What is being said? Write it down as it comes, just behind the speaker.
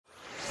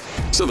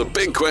So the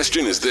big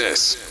question is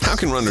this: how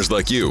can runners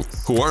like you,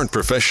 who aren't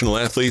professional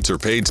athletes or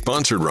paid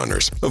sponsored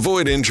runners,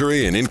 avoid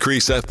injury and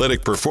increase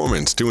athletic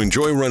performance to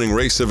enjoy running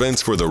race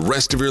events for the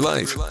rest of your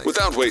life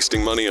without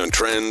wasting money on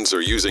trends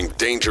or using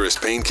dangerous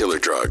painkiller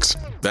drugs?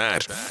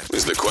 That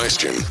is the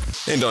question.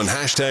 And on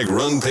hashtag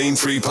Run Pain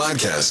Free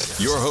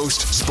Podcast, your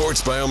host,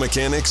 sports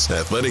biomechanics,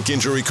 athletic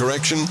injury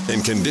correction,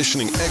 and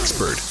conditioning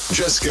expert,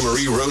 Jessica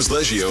Marie Rose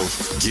Leggio,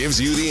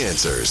 gives you the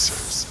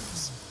answers.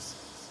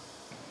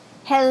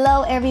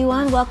 Hello,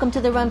 everyone. Welcome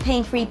to the Run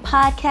Pain Free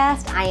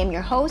Podcast. I am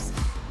your host,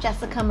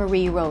 Jessica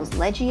Marie Rose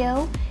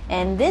Leggio,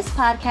 and this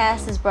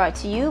podcast is brought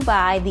to you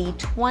by the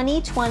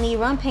 2020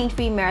 Run Pain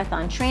Free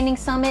Marathon Training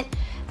Summit,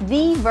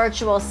 the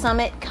virtual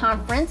summit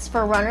conference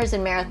for runners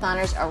and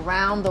marathoners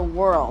around the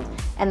world.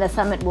 And the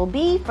summit will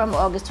be from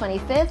August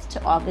 25th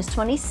to August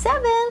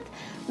 27th.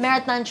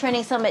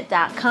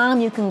 MarathonTrainingSummit.com.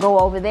 You can go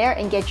over there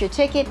and get your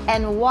ticket.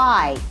 And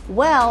why?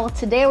 Well,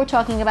 today we're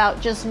talking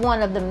about just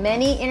one of the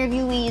many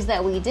interviewees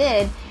that we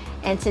did.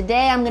 And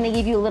today I'm going to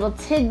give you a little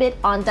tidbit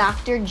on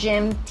Dr.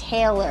 Jim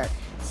Taylor,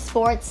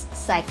 sports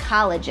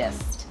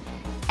psychologist.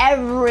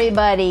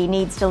 Everybody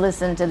needs to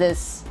listen to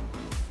this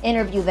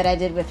interview that I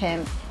did with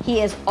him.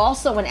 He is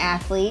also an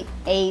athlete,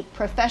 a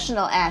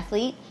professional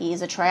athlete.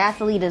 He's a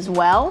triathlete as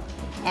well,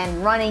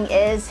 and running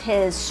is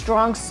his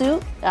strong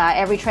suit.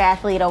 Every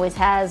triathlete always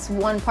has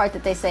one part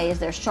that they say is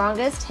their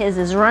strongest. His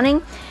is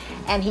running,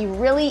 and he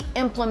really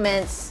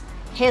implements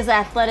his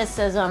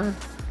athleticism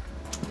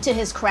to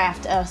his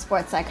craft of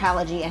sports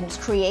psychology, and has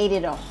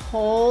created a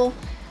whole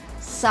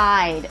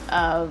side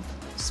of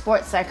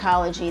sports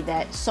psychology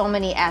that so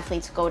many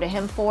athletes go to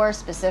him for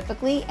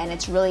specifically, and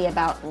it's really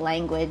about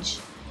language.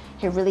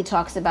 He really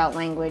talks about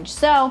language.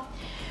 So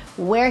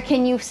where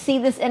can you see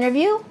this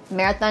interview?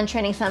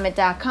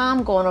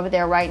 MarathonTrainingSummit.com. Going over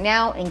there right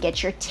now and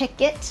get your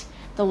ticket.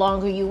 The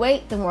longer you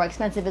wait, the more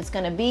expensive it's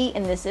going to be,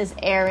 and this is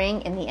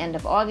airing in the end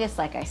of August,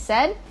 like I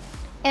said.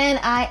 And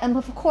I am,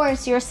 of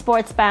course, your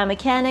sports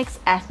biomechanics,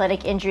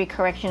 athletic injury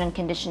correction, and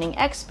conditioning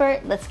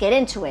expert. Let's get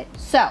into it.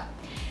 So,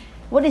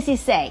 what does he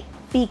say?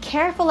 Be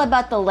careful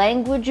about the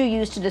language you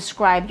use to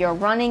describe your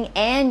running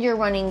and your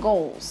running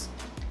goals.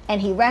 And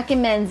he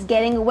recommends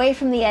getting away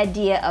from the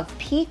idea of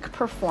peak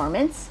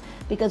performance,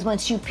 because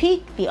once you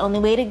peak, the only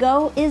way to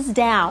go is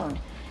down.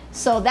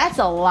 So that's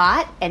a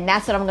lot, and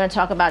that's what I'm going to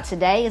talk about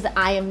today. Is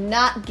I am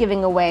not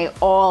giving away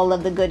all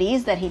of the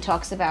goodies that he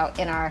talks about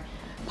in our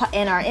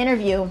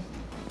interview,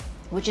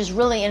 which is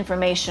really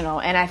informational.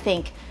 And I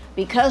think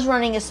because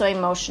running is so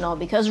emotional,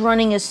 because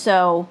running is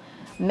so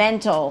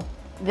mental,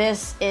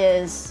 this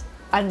is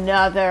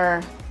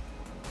another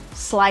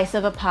slice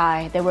of a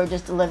pie that we're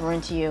just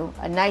delivering to you.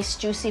 A nice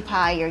juicy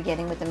pie you're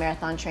getting with the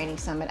Marathon Training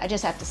Summit. I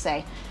just have to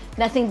say,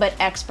 nothing but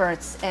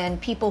experts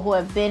and people who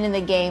have been in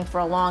the game for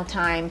a long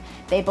time.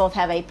 They both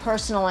have a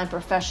personal and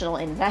professional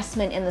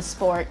investment in the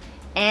sport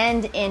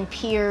and in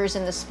peers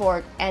in the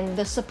sport and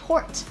the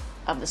support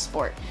of the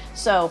sport.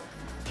 So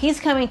he's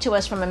coming to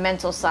us from a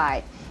mental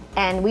side.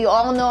 And we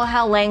all know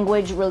how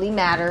language really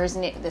matters,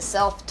 and the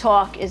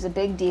self-talk is a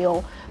big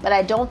deal, but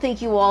I don't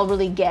think you all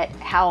really get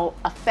how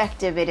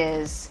effective it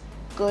is,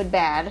 good,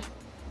 bad,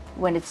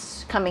 when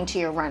it's coming to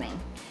your running.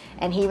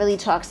 And he really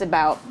talks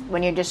about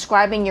when you're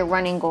describing your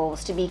running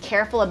goals, to be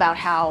careful about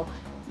how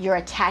you're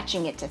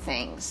attaching it to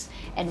things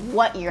and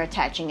what you're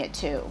attaching it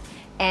to.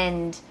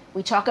 And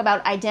we talk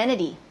about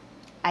identity,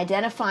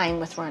 identifying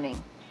with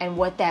running, and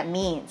what that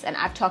means. And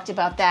I've talked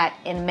about that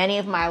in many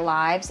of my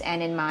lives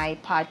and in my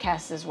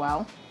podcasts as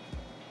well.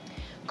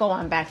 Go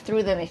on back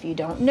through them if you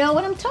don't know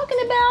what I'm talking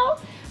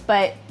about.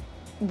 But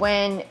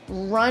when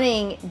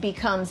running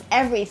becomes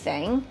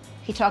everything,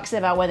 he talks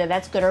about whether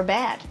that's good or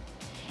bad.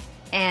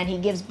 And he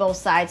gives both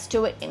sides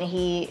to it, and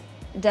he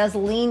does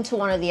lean to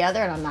one or the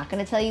other, and I'm not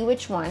going to tell you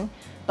which one,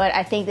 but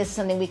I think this is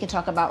something we can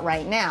talk about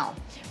right now.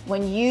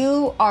 When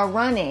you are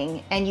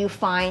running and you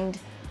find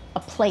a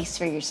place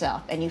for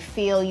yourself and you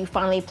feel you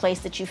finally a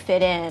place that you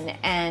fit in,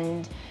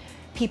 and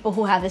people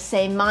who have the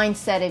same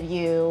mindset of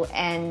you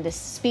and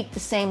speak the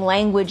same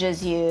language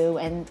as you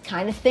and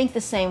kind of think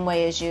the same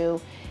way as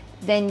you,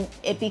 then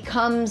it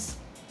becomes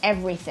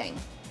everything.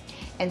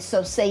 And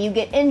so say you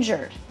get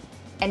injured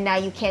and now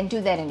you can't do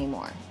that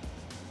anymore.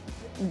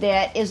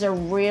 That is a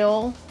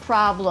real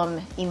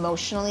problem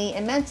emotionally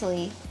and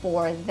mentally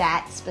for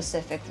that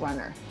specific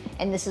runner.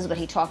 And this is what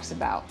he talks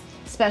about.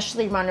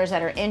 Especially runners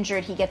that are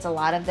injured, he gets a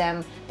lot of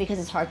them because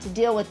it's hard to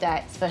deal with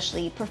that,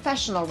 especially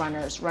professional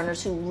runners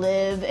who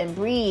live and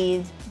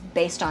breathe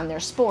based on their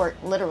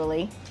sport,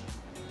 literally.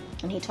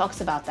 And he talks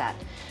about that.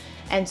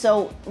 And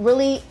so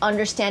really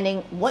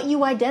understanding what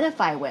you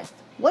identify with.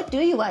 What do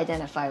you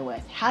identify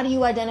with? How do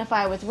you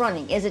identify with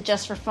running? Is it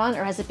just for fun,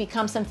 or has it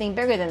become something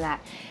bigger than that?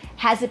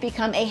 Has it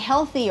become a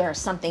healthier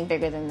something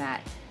bigger than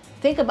that?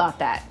 Think about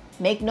that.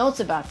 Make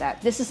notes about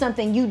that. This is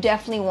something you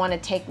definitely want to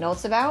take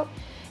notes about.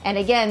 And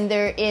again,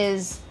 there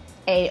is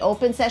an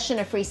open session,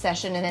 a free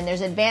session, and then there's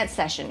advanced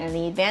session. And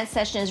the advanced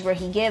session is where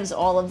he gives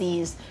all of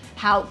these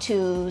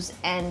how-tos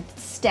and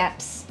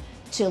steps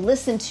to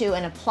listen to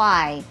and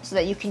apply so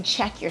that you can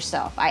check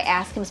yourself. I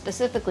ask him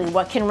specifically,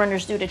 what can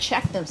runners do to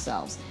check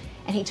themselves?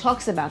 And he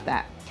talks about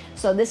that.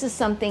 So this is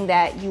something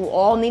that you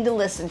all need to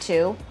listen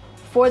to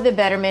for the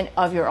betterment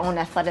of your own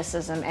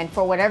athleticism and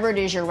for whatever it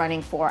is you're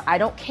running for. I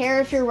don't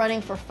care if you're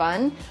running for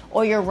fun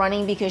or you're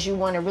running because you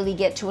want to really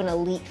get to an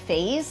elite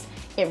phase.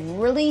 It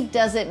really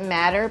doesn't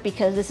matter,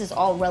 because this is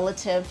all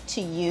relative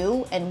to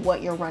you and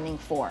what you're running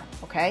for,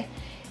 okay?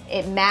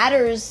 It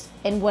matters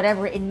in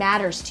whatever it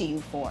matters to you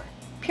for,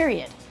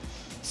 period.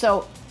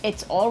 So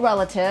it's all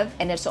relative,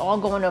 and it's all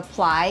going to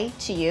apply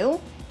to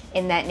you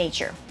in that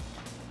nature.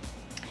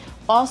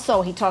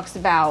 Also, he talks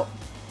about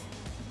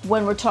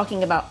when we're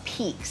talking about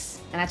peaks,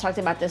 and I talked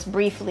about this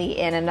briefly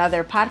in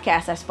another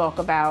podcast I spoke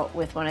about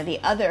with one of the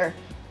other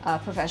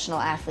professional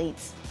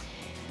athletes.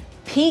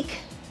 Peak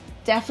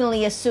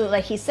definitely assume,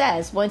 like he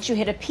says, once you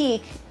hit a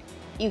peak,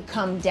 you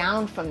come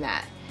down from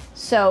that.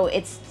 So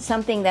it's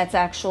something that's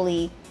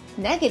actually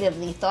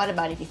negatively thought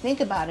about if you think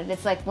about it.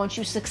 It's like once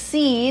you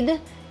succeed,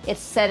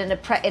 it's said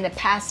in a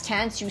past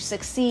tense, you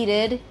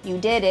succeeded, you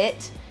did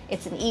it.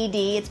 It's an ED,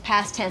 it's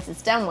past tense,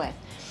 it's done with.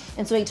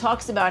 And so he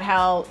talks about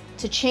how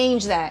to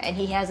change that, and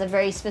he has a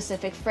very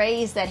specific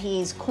phrase that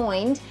he's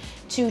coined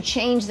to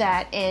change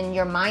that in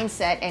your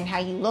mindset and how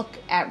you look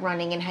at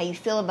running and how you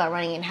feel about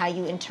running and how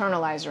you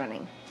internalize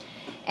running.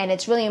 And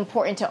it's really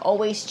important to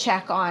always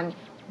check on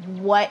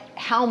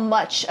how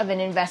much of an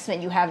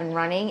investment you have in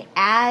running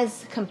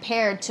as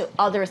compared to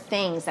other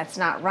things that's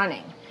not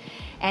running.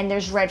 And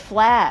there's red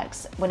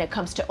flags when it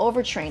comes to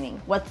overtraining.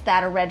 What's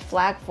that a red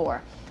flag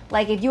for?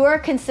 Like if you are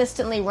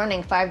consistently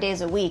running 5 days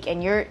a week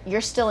and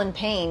you're still in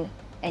pain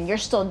and you're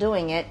still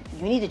doing it,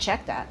 you need to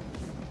check that.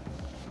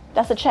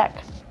 That's a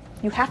check.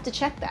 You have to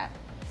check that.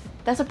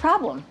 That's a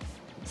problem.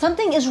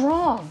 Something is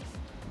wrong.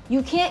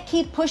 You can't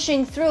keep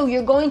pushing through.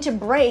 You're going to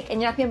break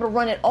and you're not going to be able to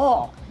run at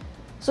all.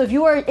 So if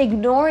you are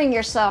ignoring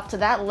yourself to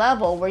that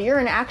level where you're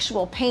in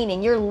actual pain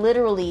and you're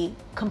literally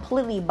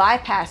completely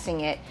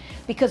bypassing it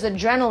because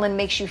adrenaline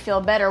makes you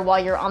feel better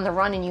while you're on the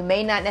run, and you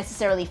may not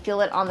necessarily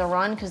feel it on the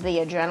run because the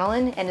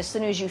adrenaline, and as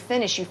soon as you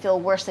finish, you feel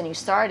worse than you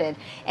started,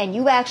 and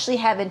you actually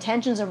have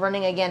intentions of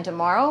running again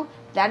tomorrow,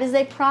 that is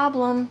a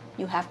problem.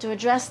 You have to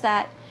address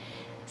that.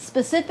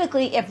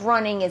 Specifically, if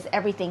running is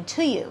everything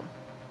to you.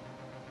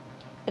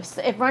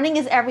 If running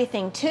is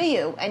everything to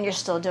you and you're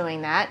still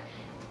doing that,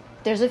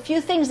 there's a few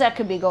things that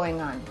could be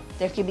going on.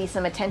 There could be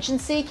some attention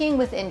seeking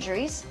with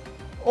injuries,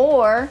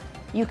 or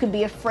you could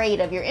be afraid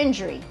of your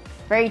injury.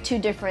 Two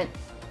different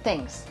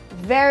things.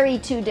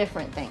 Two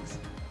different things.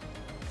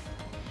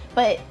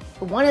 But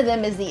one of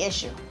them is the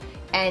issue.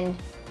 And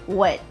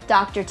what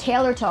Dr.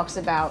 Taylor talks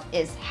about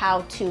is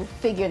how to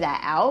figure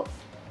that out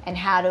and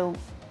how to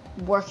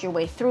work your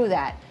way through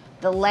that.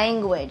 The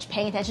language,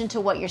 paying attention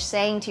to what you're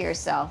saying to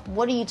yourself.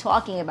 What are you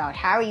talking about?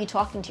 How are you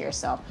talking to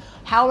yourself?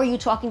 How are you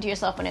talking to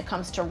yourself when it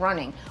comes to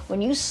running?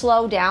 When you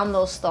slow down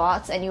those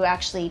thoughts and you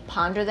actually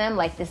ponder them,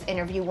 like this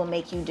interview will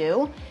make you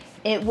do,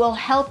 it will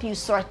help you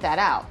sort that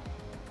out.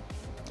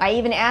 I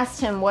even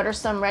asked him what are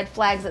some red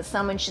flags that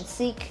someone should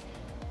seek,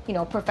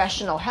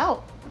 professional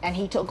help. And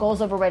he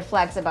goes over red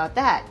flags about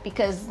that,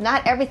 because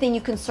not everything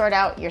you can sort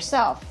out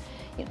yourself.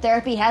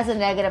 Therapy has a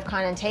negative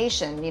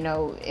connotation.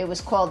 It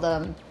was called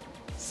the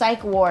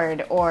psych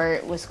ward, or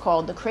it was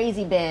called the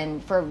crazy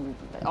bin for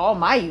all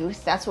my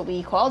youth. That's what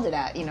we called it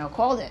at,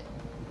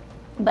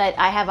 But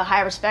I have a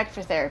high respect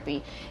for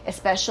therapy,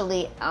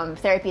 especially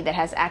therapy that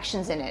has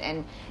actions in it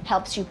and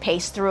helps you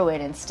pace through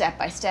it and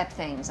step-by-step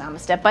things. I'm a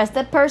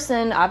step-by-step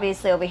person.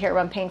 Obviously, over here at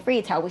Run Pain Free,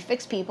 it's how we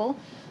fix people.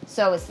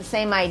 So it's the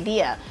same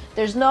idea.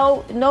 There's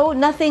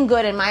nothing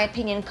good, in my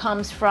opinion,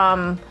 comes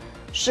from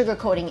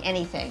sugarcoating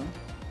anything,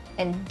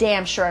 and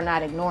damn sure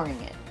not ignoring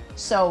it.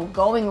 So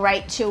going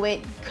right to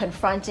it,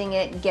 confronting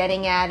it,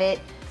 getting at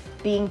it,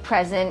 being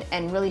present,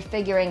 and really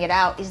figuring it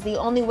out is the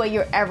only way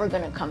you're ever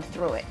going to come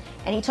through it.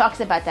 And he talks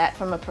about that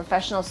from a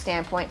professional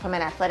standpoint, from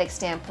an athletic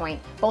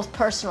standpoint, both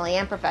personally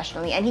and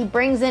professionally. And he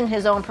brings in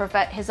his own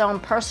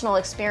personal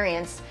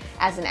experience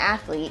as an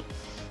athlete,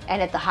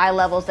 and at the high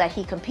levels that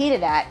he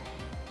competed at,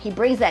 he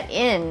brings that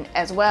in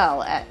as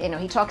well.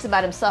 He talks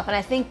about himself, and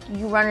I think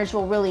you runners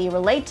will really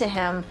relate to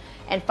him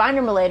and find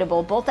him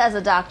relatable, both as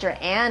a doctor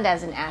and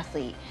as an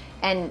athlete.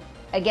 And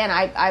again,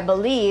 I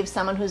believe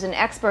someone who's an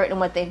expert in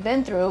what they've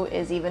been through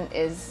is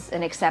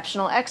an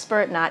exceptional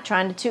expert. Not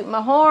trying to toot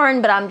my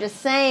horn, but I'm just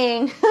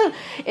saying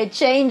it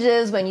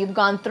changes when you've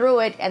gone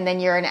through it and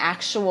then you're an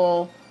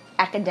actual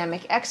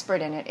academic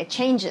expert in it. It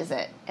changes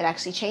it. It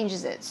actually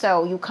changes it.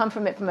 So you come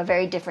from it from a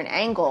very different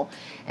angle,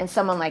 and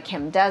someone like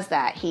him does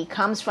that. He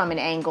comes from an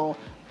angle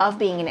of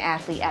being an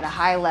athlete at a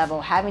high level,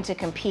 having to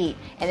compete,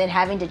 and then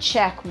having to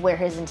check where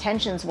his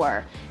intentions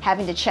were,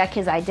 having to check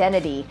his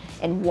identity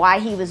and why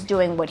he was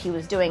doing what he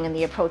was doing and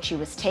the approach he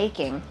was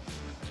taking.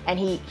 And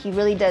he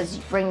really does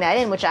bring that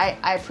in, which I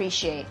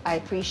appreciate. I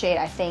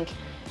think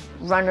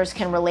runners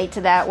can relate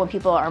to that when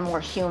people are more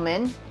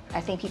human.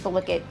 I think people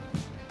look at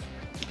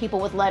people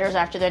with letters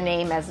after their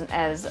name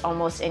as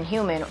almost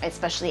inhuman,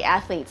 especially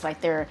athletes,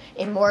 like they're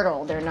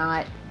immortal. They're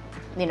not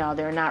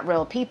they're not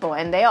real people,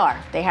 and they are.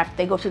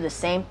 They go through the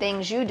same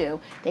things you do.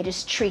 They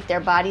just treat their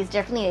bodies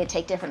differently. They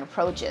take different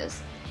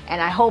approaches.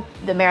 And I hope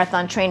the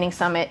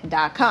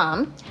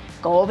marathontrainingsummit.com,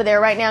 go over there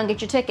right now and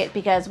get your ticket,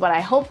 because what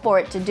I hope for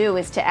it to do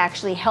is to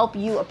actually help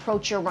you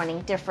approach your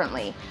running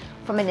differently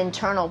from an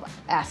internal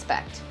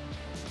aspect.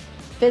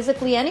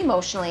 Physically and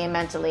emotionally and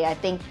mentally, I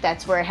think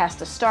that's where it has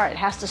to start. It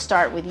has to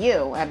start with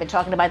you. I've been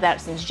talking about that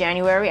since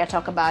January. I've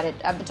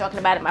been talking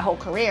about it my whole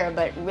career,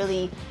 but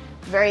really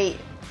very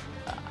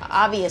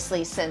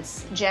obviously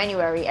since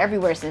January,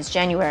 everywhere since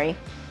January,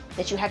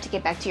 that you have to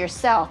get back to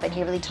yourself. And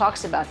he really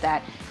talks about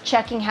that.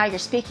 Checking how you're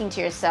speaking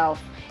to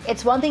yourself.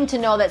 It's one thing to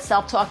know that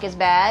self-talk is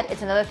bad.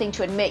 It's another thing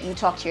to admit you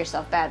talk to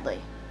yourself badly.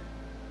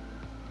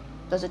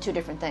 Those are two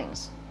different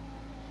things.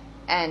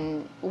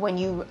 And when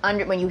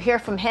you hear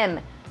from him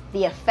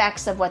the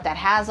effects of what that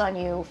has on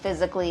you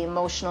physically,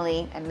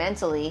 emotionally, and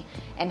mentally,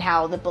 and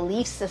how the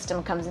belief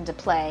system comes into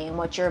play and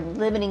what your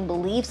limiting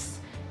beliefs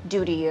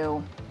do to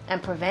you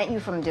and prevent you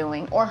from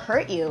doing or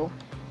hurt you,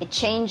 it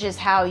changes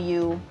how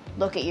you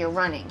look at your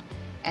running.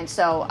 And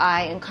so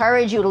I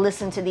encourage you to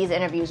listen to these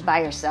interviews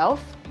by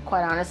yourself,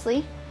 quite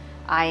honestly.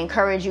 I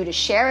encourage you to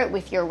share it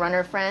with your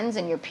runner friends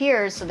and your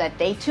peers so that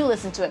they too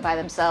listen to it by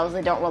themselves.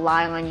 They don't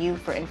rely on you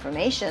for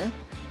information.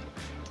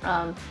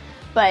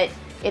 But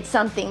it's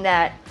something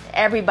that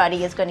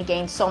everybody is going to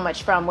gain so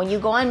much from. When you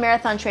go on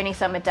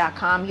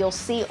marathontrainingsummit.com, you'll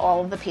see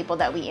all of the people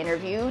that we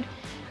interviewed,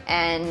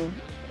 and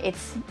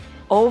it's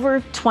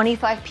over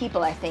 25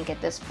 people, I think,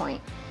 at this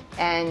point.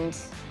 And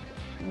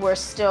we're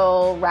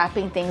still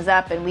wrapping things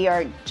up, and we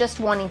are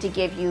just wanting to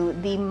give you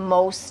the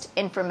most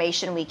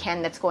information we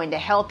can that's going to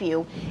help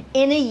you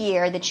in a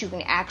year that you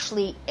can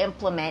actually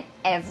implement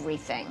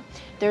everything.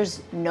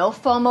 There's no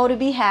FOMO to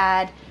be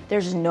had.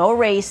 There's no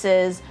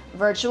races.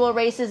 Virtual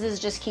races is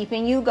just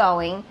keeping you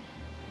going.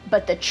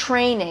 But the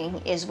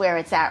training is where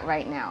it's at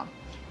right now.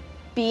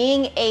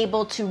 Being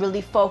able to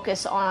really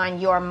focus on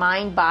your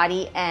mind,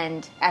 body,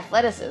 and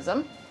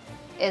athleticism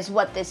is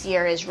what this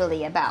year is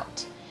really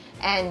about.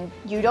 And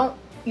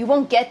you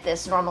won't get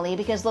this normally,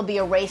 because there'll be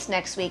a race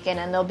next weekend,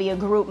 and there'll be a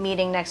group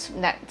meeting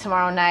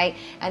tomorrow night,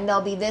 and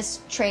there'll be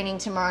this training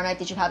tomorrow night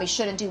that you probably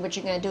shouldn't do, but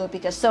you're going to do it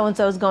because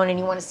so-and-so is going and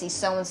you want to see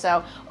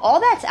so-and-so. All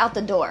that's out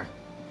the door.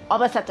 All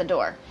that's at the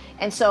door.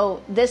 And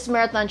so this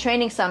Marathon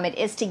Training Summit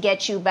is to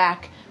get you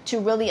back to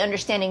really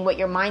understanding what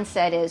your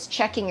mindset is,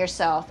 checking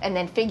yourself, and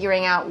then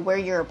figuring out where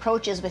your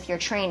approach is with your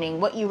training,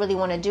 what you really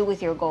want to do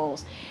with your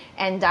goals.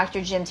 And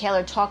Dr. Jim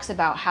Taylor talks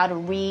about how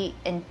to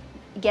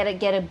get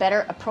a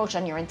better approach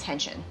on your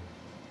intention.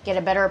 Get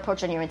a better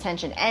approach on your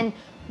intention, and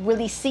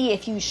really see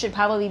if you should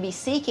probably be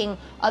seeking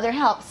other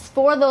help.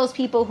 For those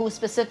people who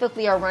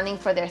specifically are running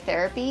for their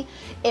therapy,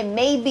 it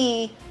may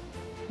be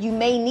you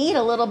may need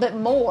a little bit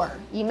more.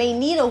 You may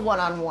need a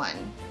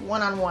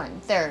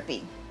one-on-one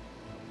therapy.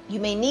 You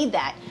may need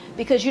that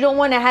because you don't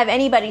want to have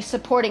anybody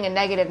supporting a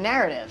negative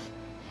narrative.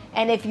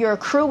 And if your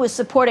crew is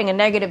supporting a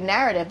negative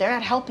narrative, they're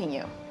not helping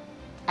you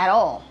at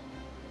all.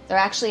 They're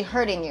actually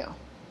hurting you.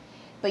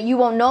 But you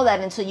won't know that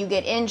until you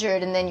get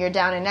injured, and then you're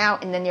down and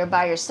out, and then you're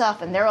by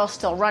yourself, and they're all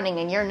still running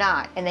and you're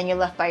not. And then you're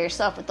left by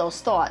yourself with those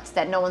thoughts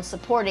that no one's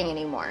supporting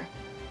anymore.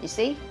 You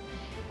see?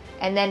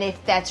 And then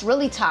if that's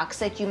really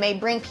toxic, you may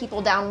bring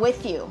people down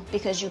with you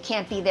because you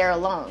can't be there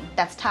alone.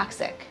 That's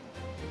toxic.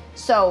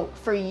 So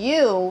for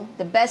you,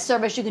 the best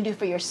service you can do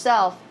for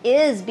yourself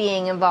is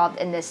being involved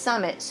in this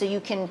summit so you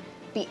can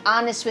be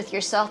honest with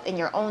yourself in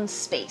your own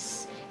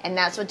space. And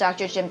that's what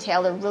Dr. Jim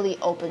Taylor really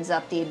opens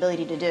up the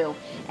ability to do.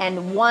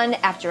 And one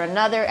after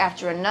another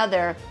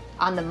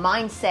on the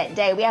mindset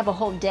day, we have a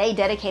whole day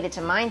dedicated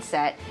to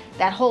mindset.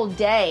 That whole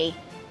day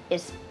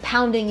is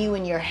pounding you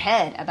in your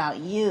head about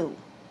you.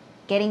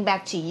 Getting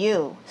back to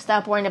you.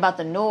 Stop worrying about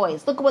the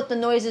noise. Look at what the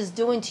noise is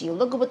doing to you.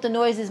 Look at what the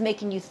noise is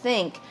making you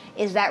think.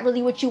 Is that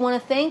really what you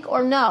want to think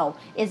or no?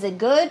 Is it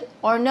good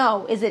or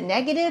no? Is it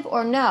negative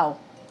or no?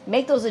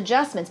 Make those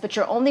adjustments, but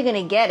you're only going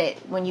to get it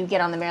when you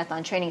get on the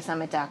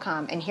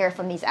marathontrainingsummit.com and hear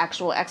from these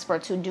actual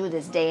experts who do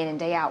this day in and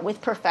day out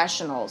with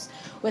professionals,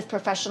 with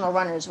professional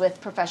runners, with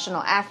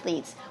professional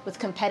athletes, with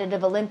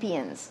competitive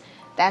Olympians.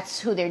 That's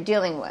who they're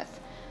dealing with.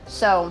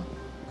 So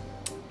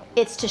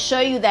it's to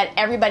show you that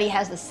everybody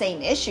has the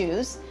same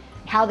issues.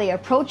 How they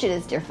approach it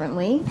is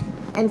differently.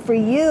 And for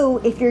you,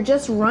 if you're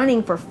just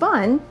running for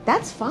fun,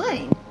 that's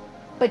fine.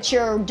 But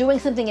you're doing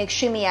something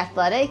extremely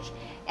athletic,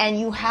 and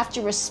you have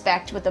to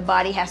respect what the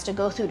body has to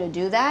go through to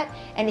do that.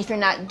 And if you're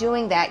not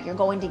doing that, you're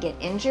going to get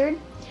injured.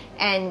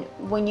 And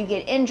when you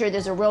get injured,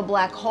 there's a real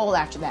black hole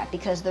after that,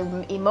 because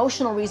the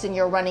emotional reason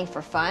you're running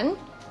for fun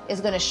is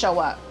going to show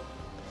up.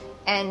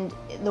 And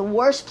the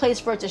worst place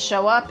for it to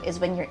show up is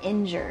when you're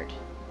injured,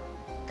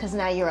 because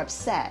now you're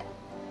upset.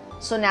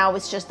 So now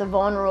it's just a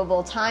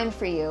vulnerable time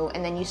for you,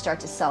 and then you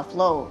start to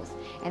self-loathe.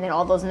 And then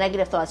all those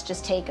negative thoughts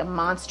just take a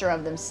monster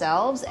of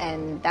themselves,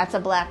 and that's a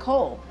black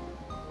hole.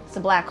 It's a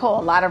black hole.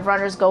 A lot of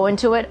runners go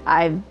into it.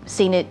 I've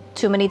seen it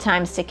too many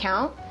times to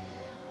count.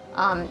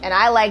 And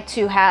I like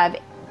to have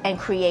and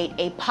create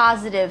a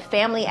positive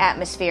family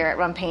atmosphere at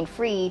Run Pain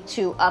Free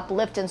to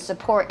uplift and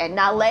support and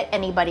not let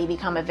anybody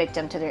become a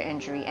victim to their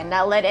injury and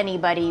not let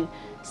anybody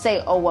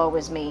say, oh, woe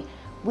is me.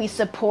 We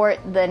support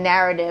the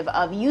narrative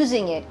of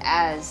using it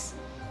as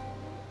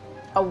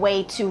a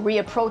way to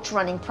reapproach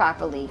running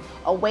properly,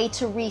 a way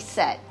to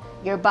reset.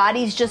 Your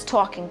body's just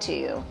talking to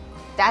you.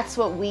 That's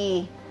what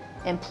we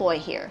employ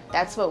here.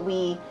 That's what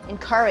we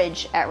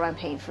encourage at Run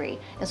Pain Free.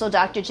 And so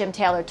Dr. Jim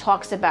Taylor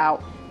talks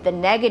about the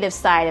negative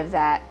side of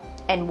that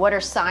and what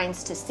are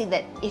signs to see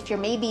that if you're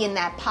maybe in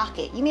that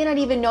pocket, you may not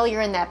even know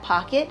you're in that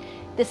pocket.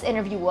 This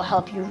interview will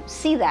help you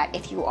see that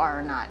if you are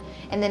or not,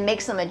 and then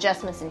make some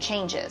adjustments and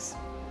changes.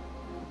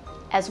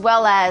 As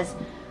well as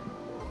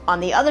on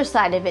the other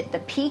side of it, the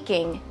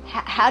peaking,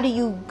 how do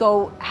you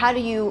go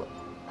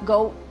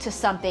to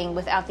something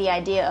without the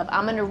idea of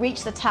I'm going to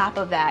reach the top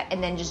of that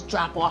and then just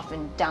drop off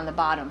and down the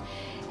bottom.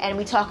 And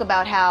we talk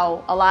about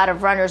how a lot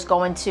of runners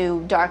go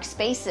into dark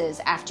spaces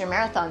after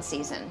marathon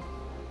season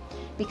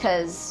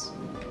because,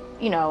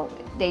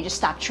 they just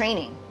stop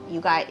training.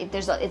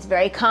 It's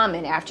very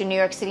common after New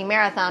York City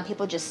Marathon,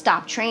 people just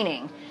stop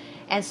training.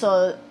 And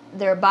so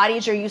their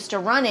bodies are used to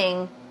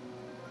running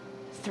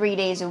 3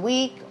 days a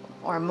week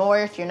or more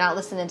if you're not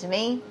listening to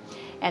me.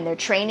 And they're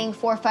training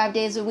 4 or 5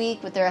 days a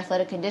week with their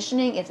athletic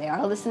conditioning, if they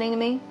are listening to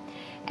me.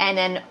 And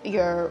then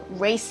you're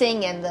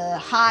racing and the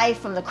high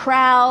from the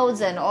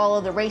crowds and all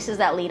of the races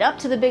that lead up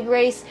to the big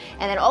race.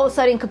 And then all of a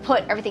sudden,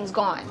 kaput, everything's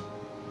gone.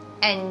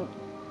 And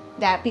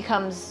that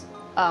becomes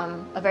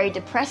a very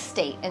depressed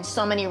state. And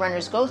so many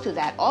runners go through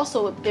that.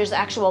 Also, there's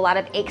actually a lot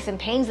of aches and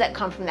pains that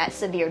come from that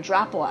severe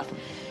drop-off.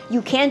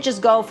 You can't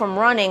just go from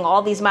running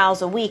all these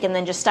miles a week and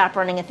then just stop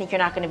running and think you're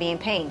not going to be in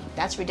pain.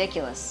 That's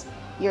ridiculous.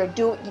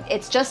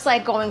 It's just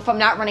like going from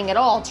not running at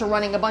all to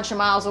running a bunch of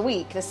miles a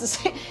week. It's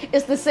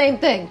the same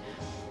thing.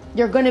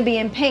 You're going to be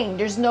in pain.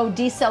 There's no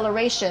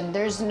deceleration.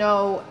 There's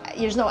no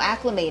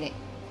acclimating.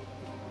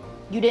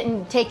 You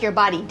didn't take your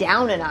body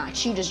down a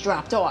notch. You just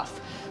dropped off.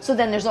 So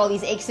then there's all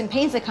these aches and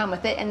pains that come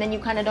with it, and then you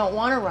kind of don't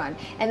want to run.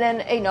 And then,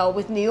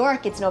 with New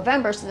York, it's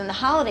November, so then the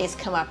holidays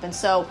come up. And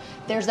so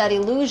there's that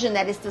illusion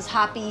that it's this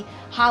happy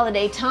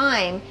holiday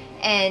time,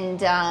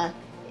 and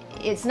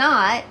it's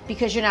not,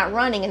 because you're not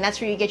running, and that's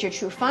where you get your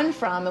true fun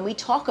from. And we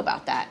talk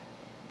about that.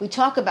 He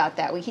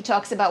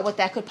talks about what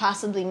that could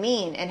possibly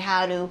mean and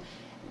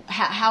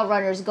how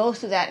runners go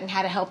through that and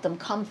how to help them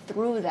come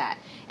through that.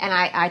 And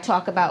I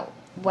talk about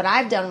what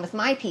I've done with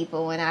my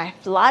people, and I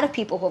have a lot of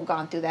people who have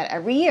gone through that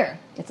every year.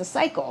 It's a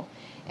cycle.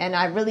 And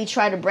I really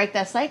try to break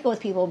that cycle with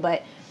people.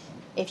 But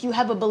if you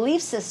have a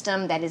belief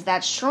system that is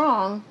that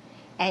strong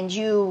and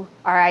you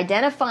are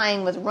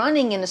identifying with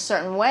running in a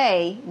certain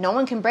way, no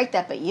one can break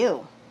that but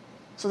you.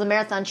 So the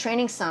Marathon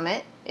Training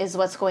Summit is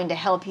what's going to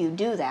help you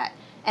do that.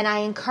 And I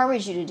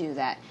encourage you to do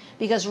that,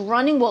 because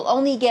running will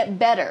only get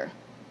better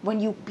when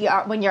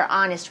you're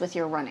honest with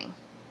your running.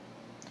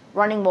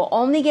 Running will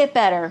only get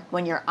better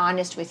when you're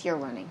honest with your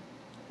running.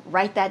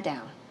 Write that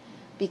down,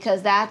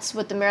 because that's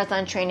what the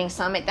Marathon Training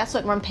Summit, that's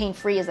what Run Pain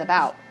Free is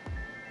about.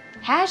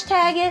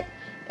 Hashtag it.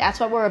 That's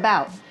what we're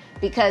about,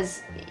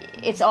 because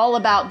it's all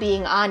about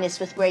being honest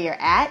with where you're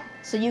at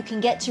so you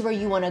can get to where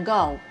you want to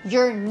go.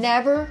 You're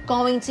never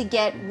going to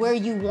get where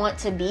you want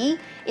to be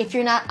if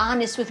you're not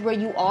honest with where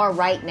you are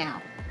right now.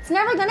 It's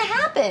never going to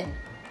happen.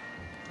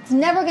 It's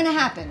never going to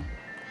happen.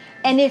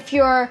 And if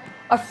you're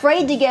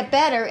afraid to get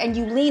better and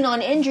you lean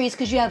on injuries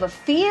because you have a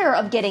fear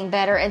of getting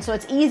better, and so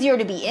it's easier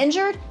to be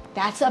injured,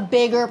 that's a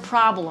bigger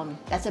problem.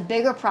 And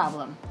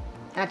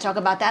I talk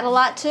about that a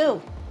lot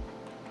too.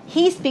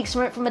 He speaks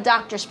from it from a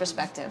doctor's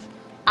perspective.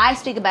 I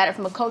speak about it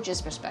from a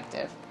coach's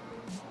perspective,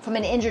 from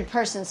an injured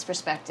person's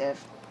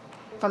perspective,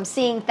 from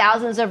seeing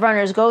thousands of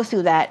runners go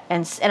through that,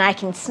 and I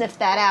can sniff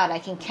that out. I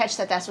can catch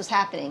that that's what's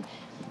happening.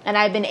 And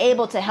I've been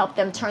able to help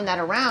them turn that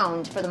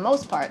around for the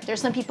most part. There's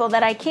some people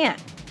that I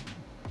can't.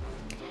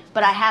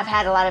 But I have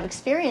had a lot of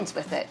experience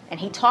with it, and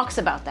he talks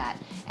about that.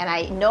 And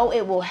I know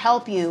it will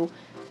help you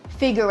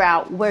figure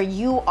out where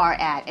you are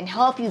at and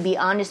help you be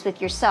honest with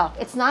yourself.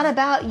 It's not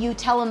about you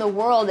telling the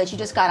world that you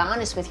just got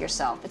honest with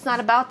yourself. It's not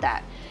about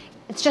that.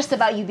 It's just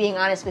about you being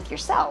honest with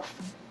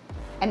yourself.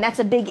 And that's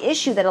a big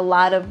issue that a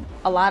lot of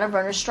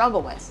runners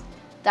struggle with.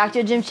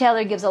 Dr. Jim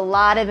Taylor gives a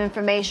lot of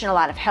information, a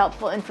lot of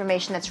helpful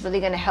information that's really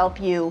going to help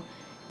you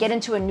get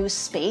into a new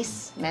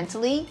space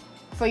mentally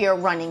for your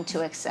running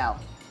to excel.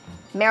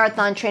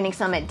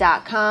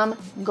 MarathonTrainingSummit.com.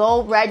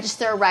 Go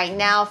register right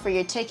now for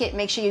your ticket.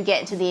 Make sure you get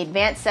into the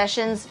advanced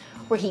sessions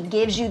where he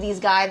gives you these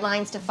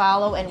guidelines to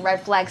follow and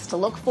red flags to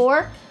look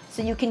for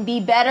so you can be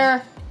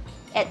better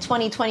at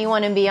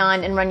 2021 and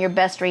beyond and run your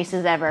best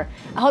races ever.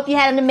 I hope you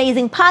had an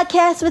amazing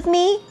podcast with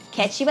me.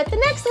 Catch you at the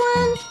next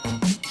one.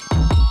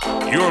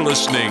 You're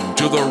listening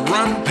to the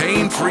Run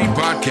Pain Free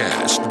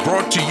podcast,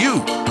 brought to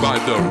you by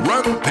the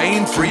Run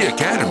Pain Free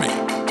Academy,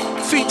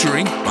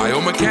 featuring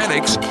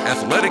biomechanics,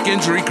 athletic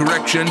injury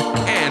correction,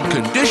 and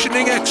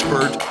conditioning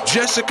expert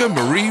Jessica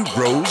Marie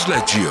Rose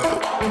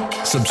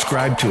Leggio.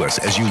 Subscribe to us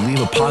as you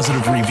leave a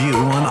positive review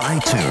on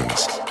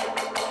iTunes.